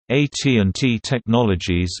AT&T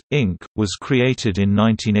Technologies, Inc., was created in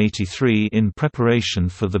 1983 in preparation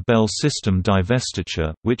for the Bell System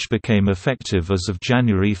divestiture, which became effective as of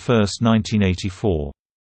January 1, 1984.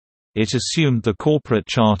 It assumed the corporate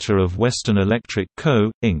charter of Western Electric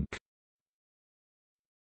Co., Inc.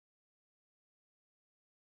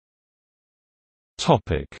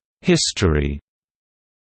 History.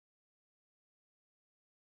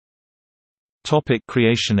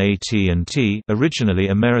 Creation. AT&T, originally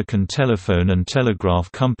American Telephone and Telegraph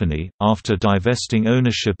Company, after divesting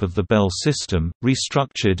ownership of the Bell system,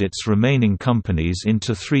 restructured its remaining companies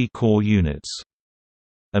into three core units.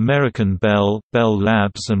 American Bell, Bell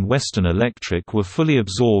Labs and Western Electric were fully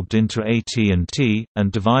absorbed into AT&T, and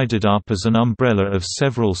divided up as an umbrella of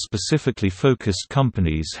several specifically focused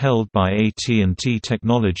companies held by AT&T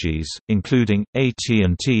Technologies, including,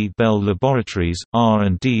 AT&T Bell Laboratories,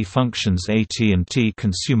 R&D functions, AT&T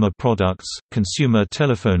Consumer Products, Consumer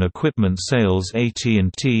Telephone Equipment Sales,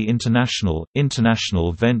 AT&T International,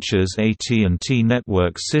 International Ventures, AT&T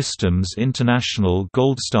Network Systems International,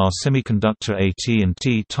 Goldstar Semiconductor,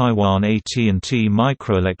 AT&T Taiwan, AT&T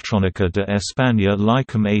Microelectrónica de España,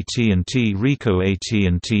 Lycom, AT&T Rico,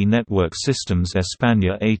 AT&T Network Systems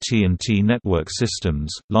España, AT&T Network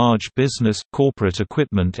Systems, Large Business, Corporate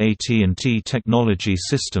Equipment, AT&T Technology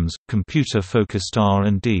Systems, computer-focused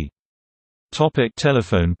R&D.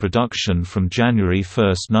 Telephone production. From January 1,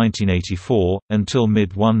 1984, until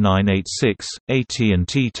mid-1986,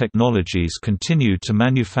 AT&T Technologies continued to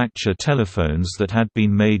manufacture telephones that had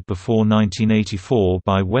been made before 1984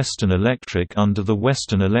 by Western Electric under the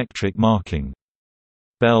Western Electric marking.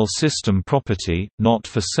 Bell System property, not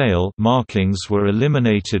for sale markings were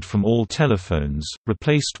eliminated from all telephones,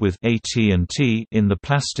 replaced with AT&T in the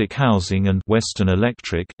plastic housing and Western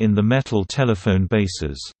Electric in the metal telephone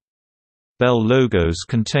bases. Bell logos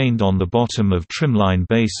contained on the bottom of trimline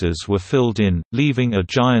bases were filled in, leaving a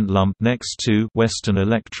giant lump next to Western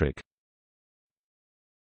Electric.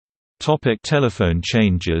 Telephone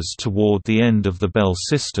changes. Toward the end of the Bell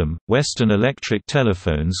system, Western Electric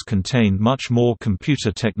telephones contained much more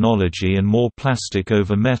computer technology and more plastic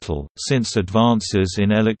over metal, since advances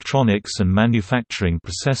in electronics and manufacturing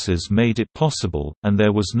processes made it possible, and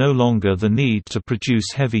there was no longer the need to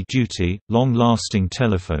produce heavy-duty, long-lasting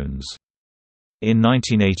telephones. In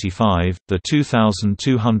 1985, the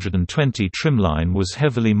 2220 trimline was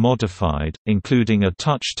heavily modified, including a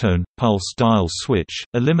touch-tone, pulse dial switch,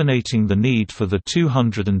 eliminating the need for the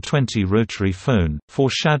 220 rotary phone,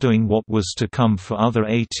 foreshadowing what was to come for other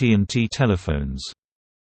AT&T telephones.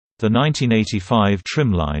 The 1985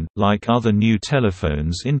 trimline, like other new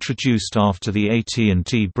telephones introduced after the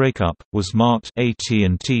AT&T breakup, was marked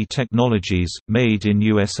AT&T Technologies, Made in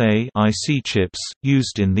USA IC chips.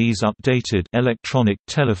 Used in these updated electronic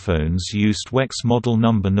telephones used WEX model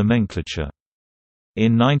number nomenclature.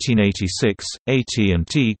 In 1986,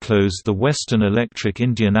 AT&T closed the Western Electric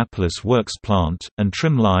Indianapolis Works plant, and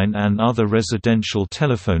trimline and other residential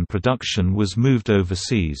telephone production was moved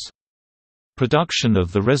overseas. Production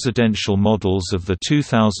of the residential models of the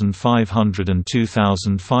 2500 and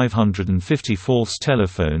 2554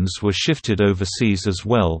 telephones were shifted overseas as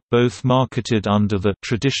well, both marketed under the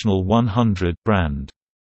traditional 100 brand.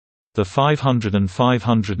 The 500 and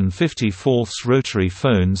 554 rotary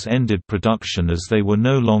phones ended production as they were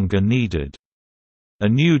no longer needed. A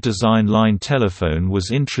new design line telephone was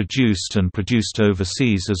introduced and produced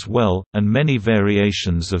overseas as well, and many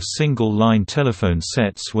variations of single-line telephone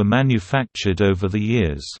sets were manufactured over the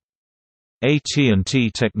years. AT&T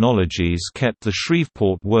Technologies kept the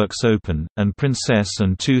Shreveport Works open, and Princess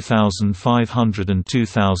and 2500 and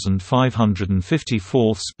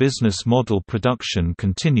 2554 business model production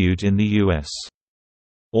continued in the U.S.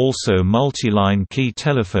 Also multi-line key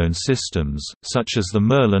telephone systems, such as the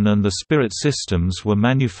Merlin and the Spirit systems were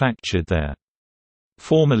manufactured there.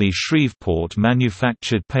 Formerly Shreveport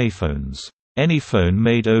manufactured payphones. Any phone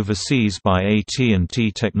made overseas by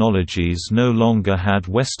AT&T Technologies no longer had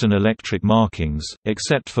Western Electric markings,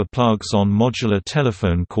 except for plugs on modular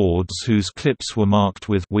telephone cords whose clips were marked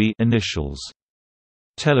with WE initials.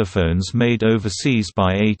 Telephones made overseas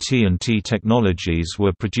by AT&T Technologies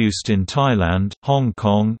were produced in Thailand, Hong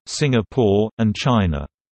Kong, Singapore, and China.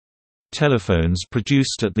 Telephones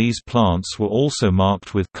produced at these plants were also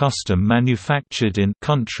marked with "custom manufactured in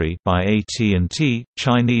country" by AT&T.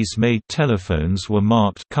 Chinese-made telephones were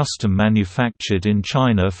marked "custom manufactured in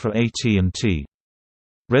China" for AT&T.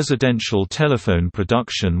 Residential telephone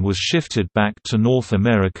production was shifted back to North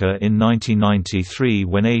America in 1993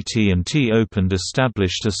 when AT&T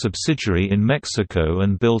established a subsidiary in Mexico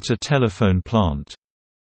and built a telephone plant.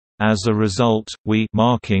 As a result, WE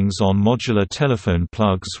markings on modular telephone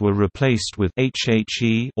plugs were replaced with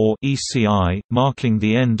HHE or ECI, marking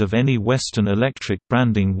the end of any Western Electric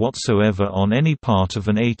branding whatsoever on any part of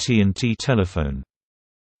an AT&T telephone.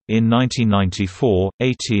 In 1994,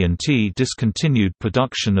 AT&T discontinued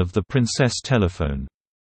production of the Princess telephone.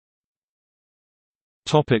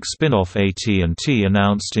 Spin-off: AT&T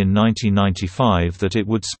announced in 1995 that it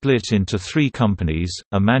would split into three companies,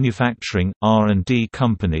 a manufacturing, R&D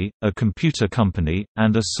company, a computer company,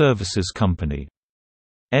 and a services company.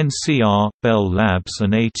 NCR, Bell Labs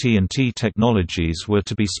and AT&T Technologies were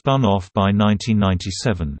to be spun off by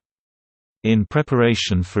 1997. In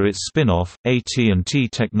preparation for its spin-off, AT&T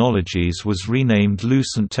Technologies was renamed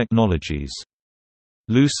Lucent Technologies.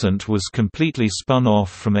 Lucent was completely spun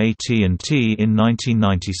off from AT&T in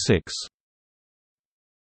 1996.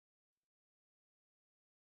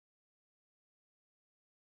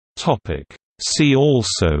 See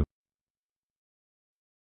also: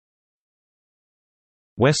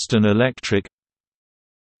 Western Electric,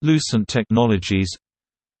 Lucent Technologies,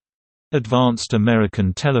 Advanced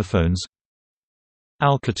American Telephones,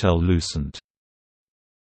 Alcatel-Lucent.